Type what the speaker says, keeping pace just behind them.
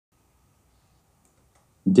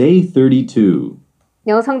Day 32.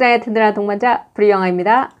 영어 성장에 든든한 동반자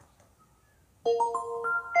보리영어입니다.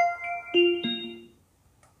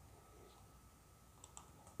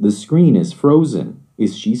 The screen is frozen.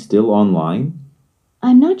 Is she still online?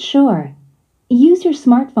 I'm not sure. Use your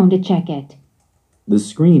smartphone to check it. The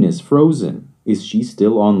screen is frozen. Is she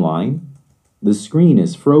still online? The screen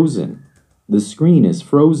is frozen. The screen is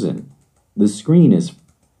frozen. The screen is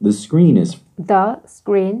The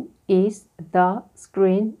screen is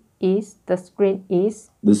The screen is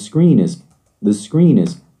The screen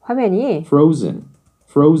is 화면이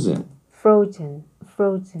frozen.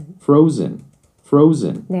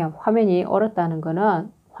 네, 화면이 얼었다는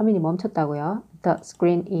거는 화면이 멈췄다고요. The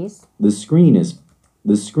screen is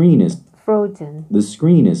frozen. The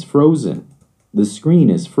screen is frozen. The screen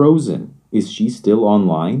is frozen. Is she still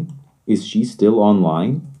online? Is she still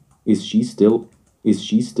online? Is she still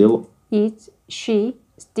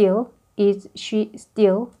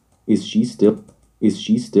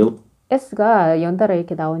S가 연달아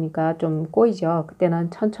이렇게 나오니까 좀 꼬이죠.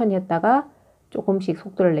 그때는 천천히 했다가 조금씩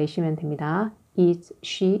속도를 내시면 됩니다. Is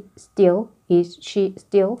she still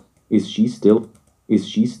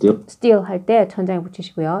할 때 천장에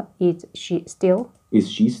붙이시고요. Is she still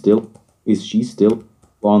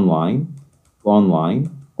online?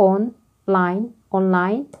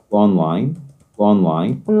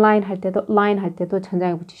 online 할 때도 line 할 때도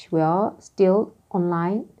천장에 붙이시고요. still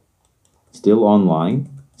online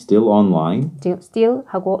지금 still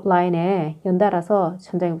하고 line에 연달아서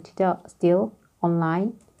천장에 붙이죠. still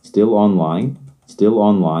online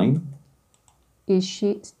Is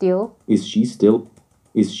she still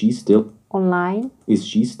online?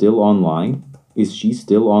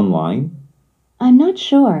 I'm not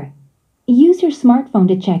sure. Use your smartphone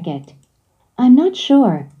to check it. I'm not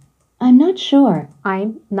sure. I'm not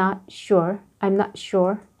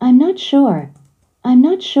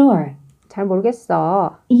sure. 잘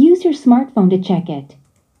모르겠어. Use your smartphone to check it.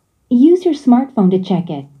 Use your smartphone to check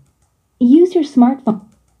it. Use your smartphone.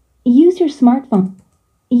 Use your smartphone.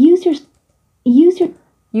 Use your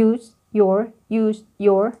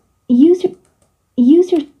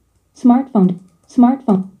smartphone.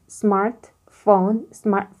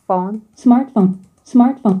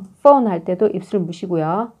 phone 할 때도 입술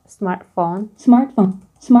무시고요. smartphone.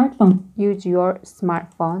 Use your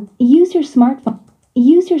smartphone. Use your smartphone.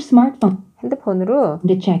 Use your smartphone. 핸드폰으로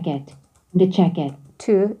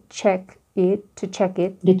To check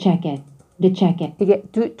it. To check it. 이게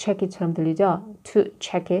do check it처럼 들리죠? To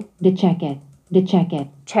check it.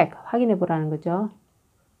 check 확인해 보라는 거죠.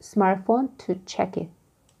 smartphone to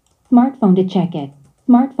check it.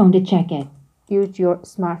 Smartphone to check it. Use your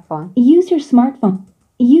smartphone Use your smartphone.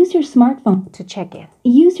 Use your smartphone. to check it.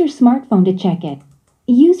 Use your smartphone to check it.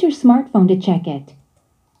 Use your smartphone to check it.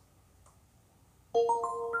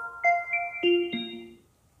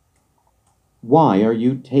 Why are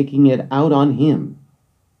you taking it out on him?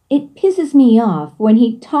 It pisses me off when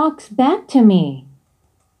he talks back to me.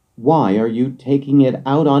 Why are you taking it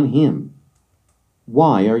out on him?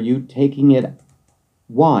 Why are you taking it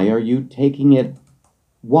Why are you taking it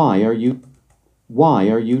Why are you Why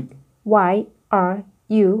are you Why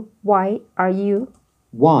are you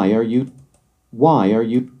Why are you Why are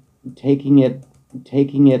you taking it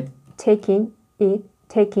taking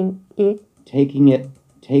it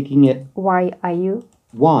Why are you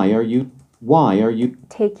Why are you Why are you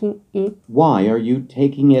taking it Why are you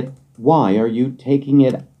taking it Why are you taking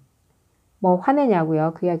it 뭐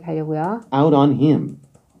화내냐고요? 그 이야기 하려고요. out on him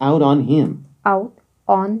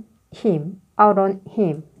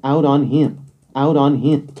out on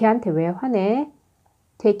him 걔한테 왜 화내?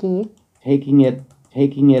 taking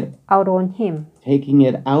it out on him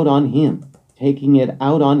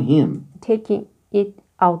taking it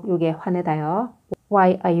out 요게 화내다요.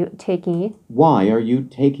 Why are you taking it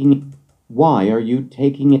Why are you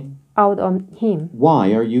taking it out on him?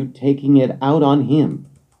 Why are you taking it out on him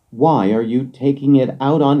Why are you taking it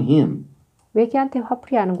out on him 왜 걔한테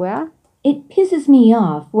화풀이 하는 거야? It pisses me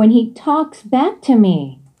off when he talks back to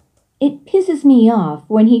me. It pisses me off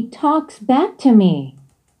when he talks back to me.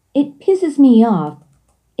 It pisses me off.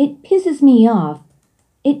 It pisses me off.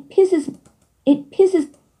 It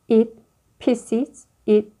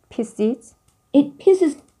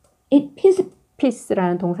pisses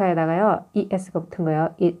piss라는 동사에다가요. es가 붙은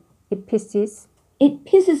거예요. It pisses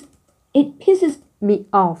me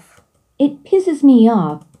off. It pisses me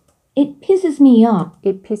off. It pisses me off.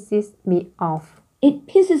 It pisses me off. It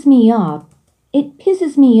pisses me off. It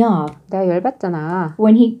pisses me off. 내가 열받잖아.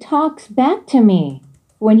 When he talks back to me.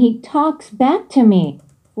 When he talks back to me.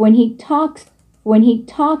 When he talks. When he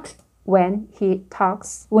talks. When he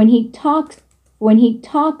talks. When he talks. when he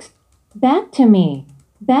talks back to me.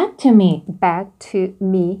 Back to me. back to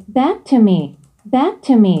me. Back to me. Back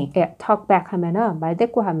to me. 예, talk back 하면은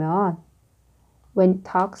말대꾸 하면 when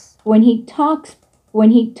he talks When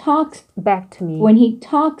he talks back to me. when he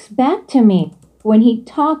talks back to me. When he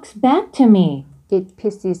talks back to me. It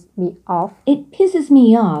pisses me off It pisses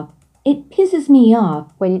me off. It pisses me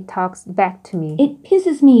off. when he talks back to me. It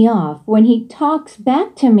pisses me off when he talks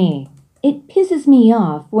back to me. It pisses me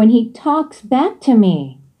off when he talks back to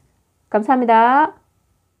me. 감사합니다.